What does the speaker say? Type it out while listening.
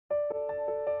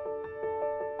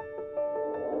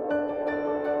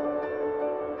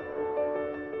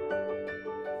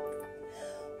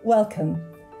Welcome.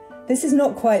 This is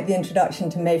not quite the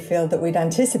introduction to Mayfield that we'd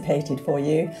anticipated for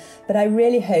you, but I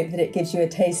really hope that it gives you a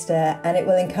taster and it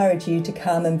will encourage you to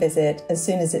come and visit as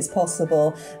soon as it's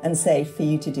possible and safe for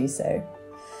you to do so.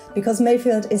 Because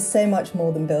Mayfield is so much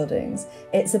more than buildings.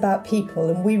 It's about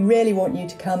people, and we really want you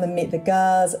to come and meet the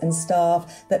girls and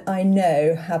staff that I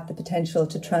know have the potential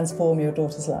to transform your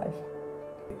daughter's life.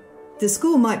 The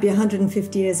school might be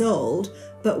 150 years old,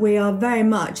 but we are very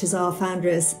much, as our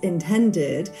foundress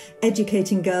intended,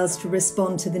 educating girls to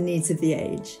respond to the needs of the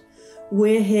age.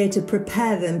 We're here to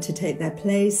prepare them to take their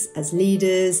place as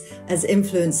leaders, as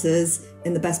influencers,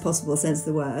 in the best possible sense of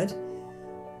the word.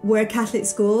 We're a Catholic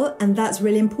school, and that's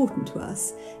really important to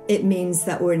us. It means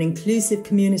that we're an inclusive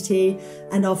community,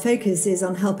 and our focus is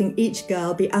on helping each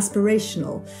girl be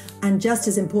aspirational, and just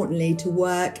as importantly, to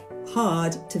work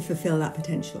hard to fulfill that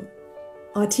potential.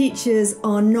 Our teachers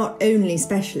are not only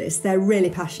specialists, they're really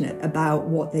passionate about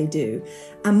what they do.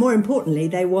 And more importantly,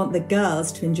 they want the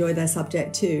girls to enjoy their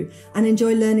subject too and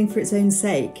enjoy learning for its own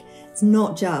sake. It's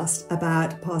not just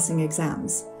about passing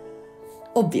exams.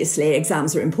 Obviously,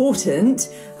 exams are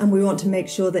important and we want to make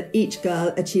sure that each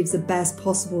girl achieves the best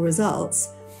possible results.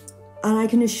 And I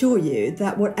can assure you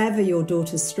that whatever your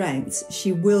daughter's strengths,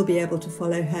 she will be able to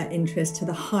follow her interest to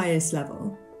the highest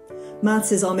level.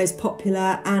 Maths is our most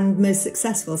popular and most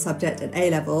successful subject at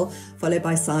A-level, followed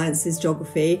by sciences,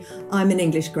 geography. I'm an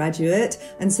English graduate,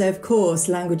 and so of course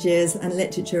languages and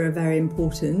literature are very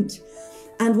important.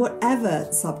 And whatever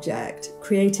subject,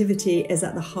 creativity is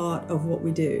at the heart of what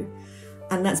we do.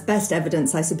 And that's best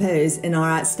evidence, I suppose, in our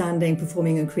outstanding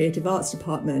performing and creative arts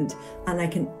department. And I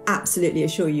can absolutely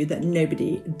assure you that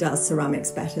nobody does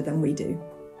ceramics better than we do.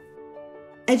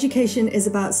 Education is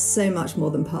about so much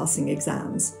more than passing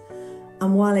exams.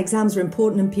 And while exams are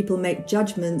important and people make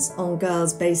judgments on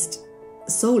girls based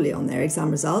solely on their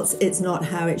exam results, it's not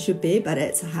how it should be, but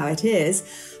it's how it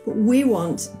is. But we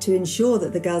want to ensure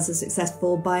that the girls are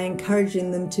successful by encouraging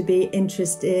them to be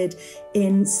interested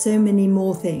in so many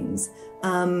more things.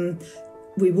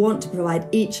 We want to provide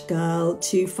each girl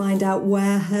to find out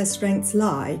where her strengths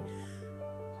lie,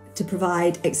 to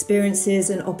provide experiences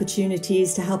and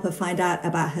opportunities to help her find out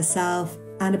about herself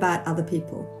and about other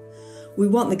people. We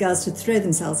want the girls to throw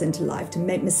themselves into life, to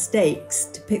make mistakes,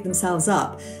 to pick themselves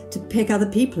up, to pick other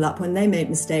people up when they make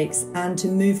mistakes, and to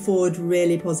move forward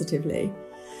really positively.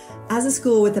 As a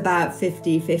school with about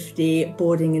 50-50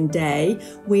 boarding and day,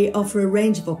 we offer a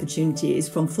range of opportunities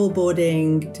from full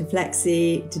boarding to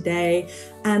flexi to day,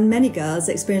 and many girls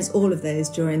experience all of those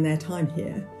during their time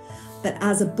here. But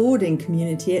as a boarding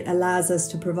community, it allows us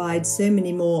to provide so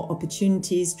many more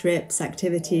opportunities, trips,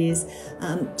 activities,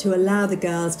 to allow the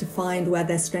girls to find where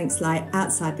their strengths lie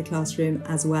outside the classroom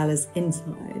as well as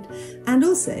inside. And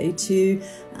also to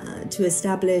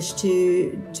establish,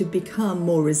 to become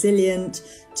more resilient,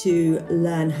 to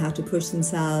learn how to push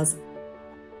themselves.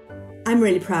 I'm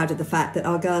really proud of the fact that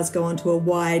our girls go on to a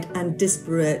wide and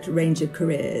disparate range of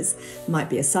careers. Might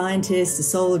be a scientist, a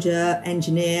soldier,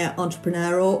 engineer,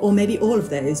 entrepreneur, or maybe all of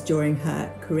those during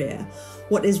her career.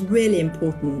 What is really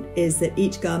important is that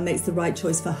each girl makes the right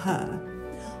choice for her.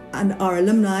 And our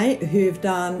alumni, who've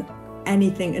done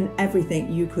anything and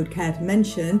everything you could care to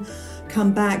mention,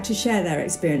 come back to share their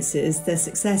experiences, their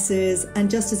successes,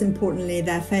 and just as importantly,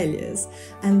 their failures.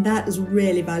 And that is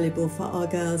really valuable for our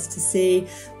girls to see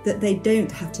that they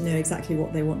don't have to know exactly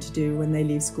what they want to do when they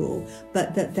leave school,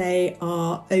 but that they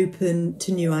are open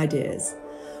to new ideas.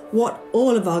 What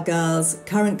all of our girls,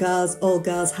 current girls, old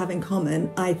girls, have in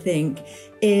common, I think,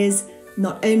 is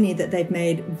not only that they've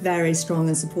made very strong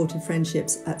and supportive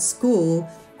friendships at school,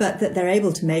 but that they're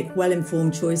able to make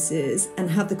well-informed choices and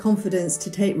have the confidence to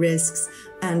take risks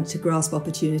and to grasp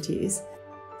opportunities.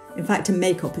 In fact, to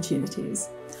make opportunities.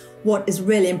 What is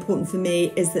really important for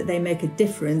me is that they make a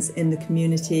difference in the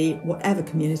community, whatever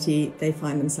community they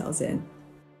find themselves in.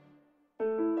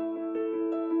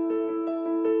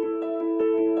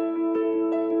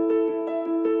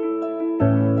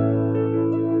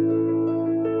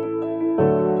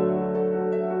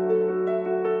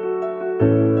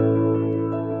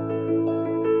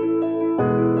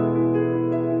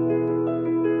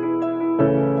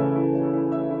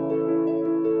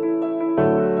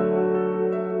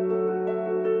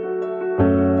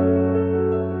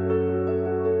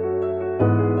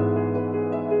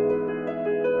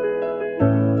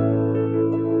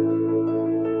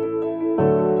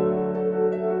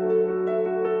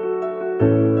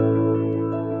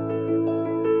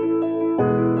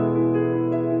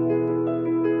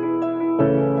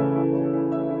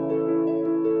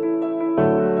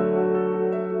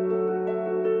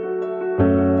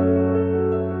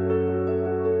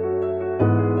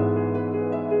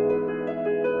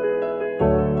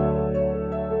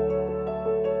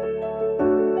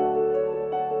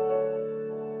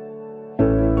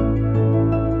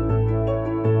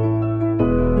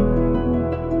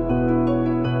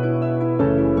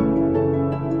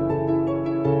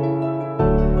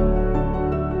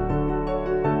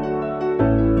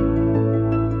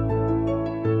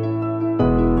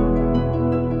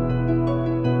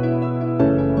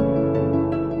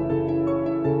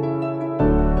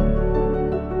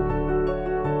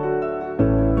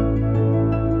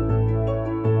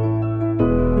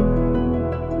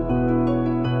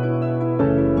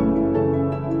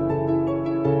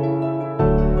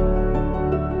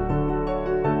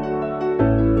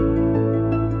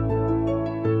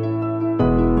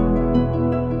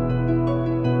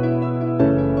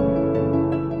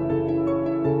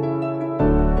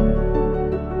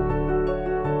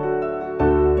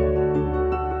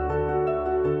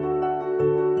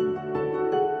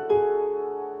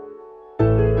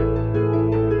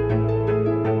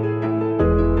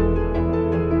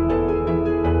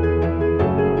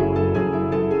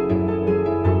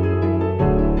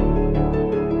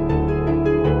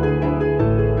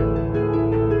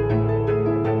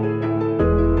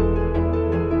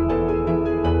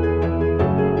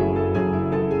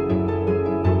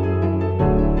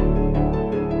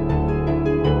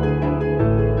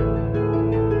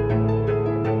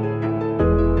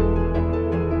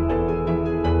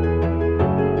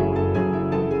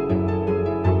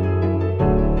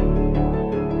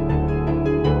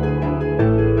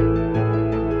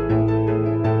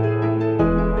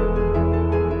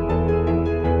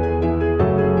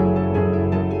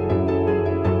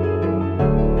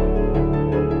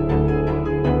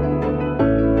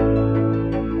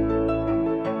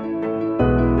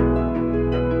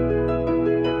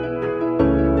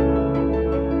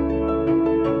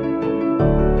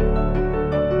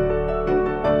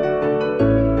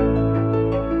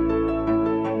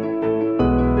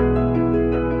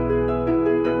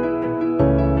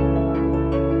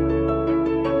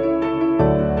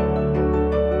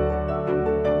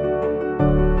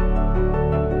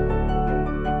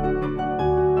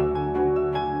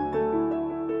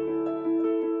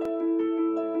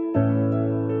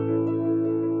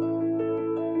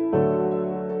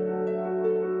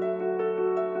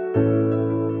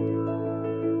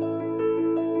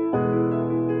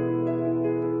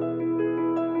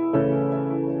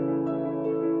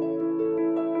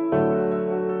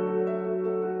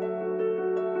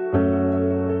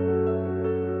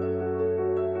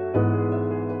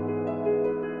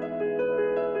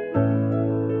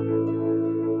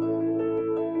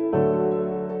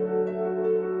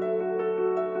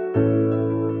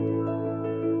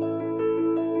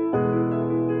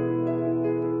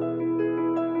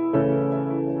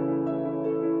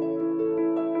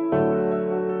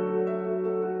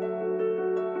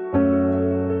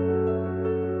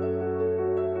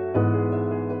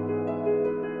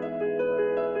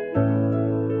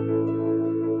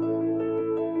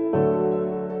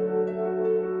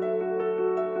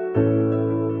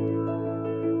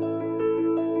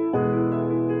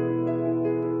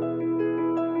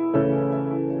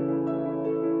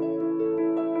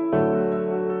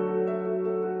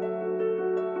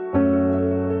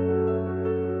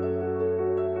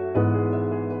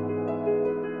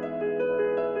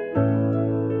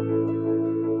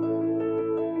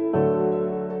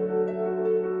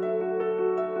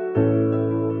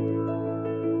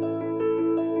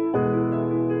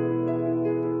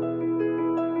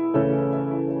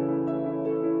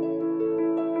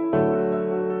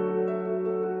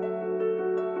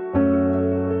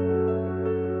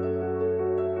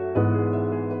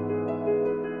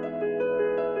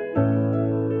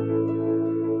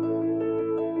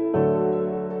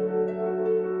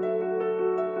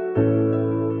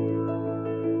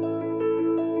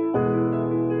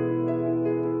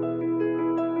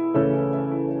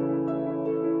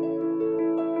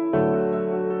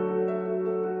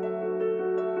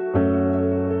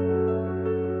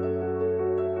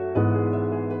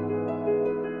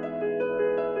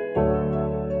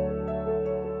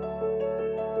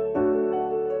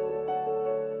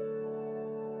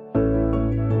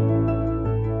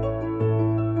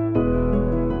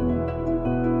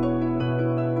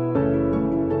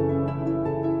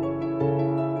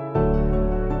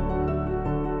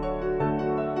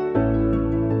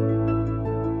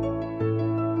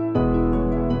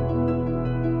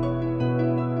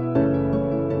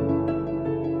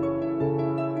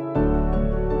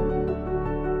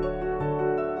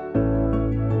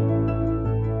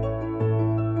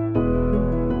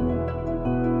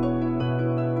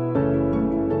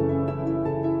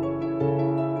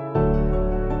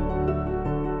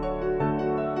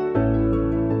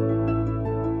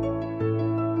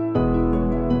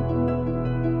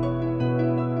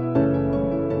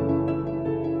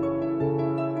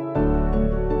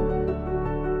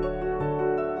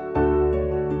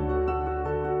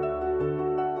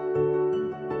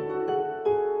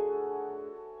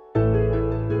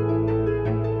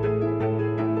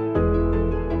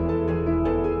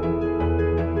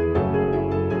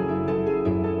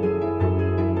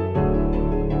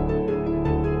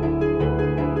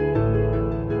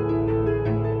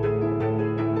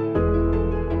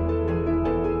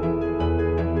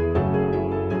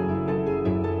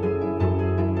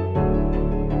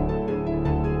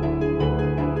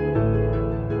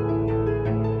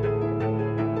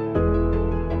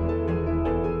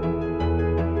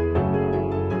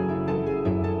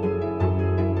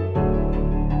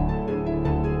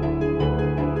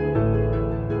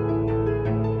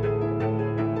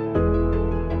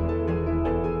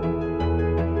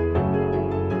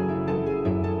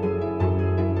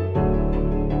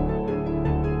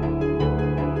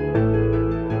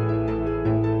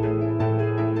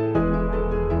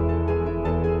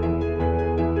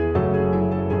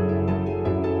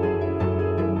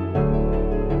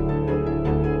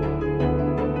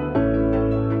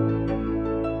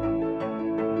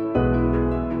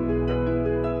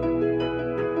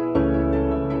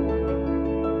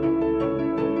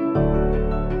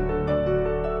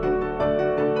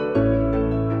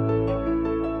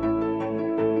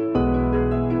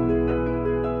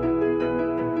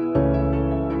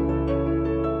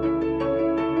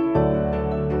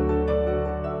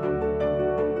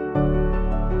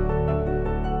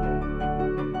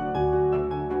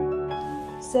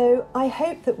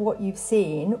 hope that what you've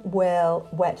seen will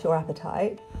whet your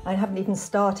appetite. I haven't even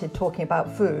started talking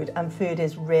about food, and food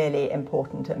is really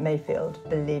important at Mayfield,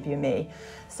 believe you me.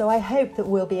 So I hope that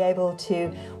we'll be able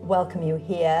to welcome you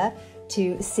here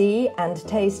to see and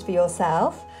taste for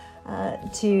yourself,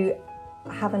 to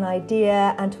have an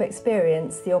idea and to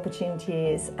experience the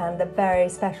opportunities and the very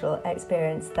special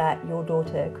experience that your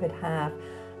daughter could have,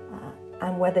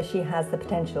 and whether she has the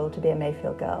potential to be a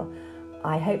Mayfield girl.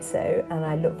 I hope so, and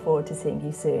I look forward to seeing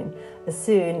you soon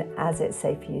as it's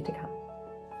safe for you to come.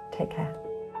 Take care.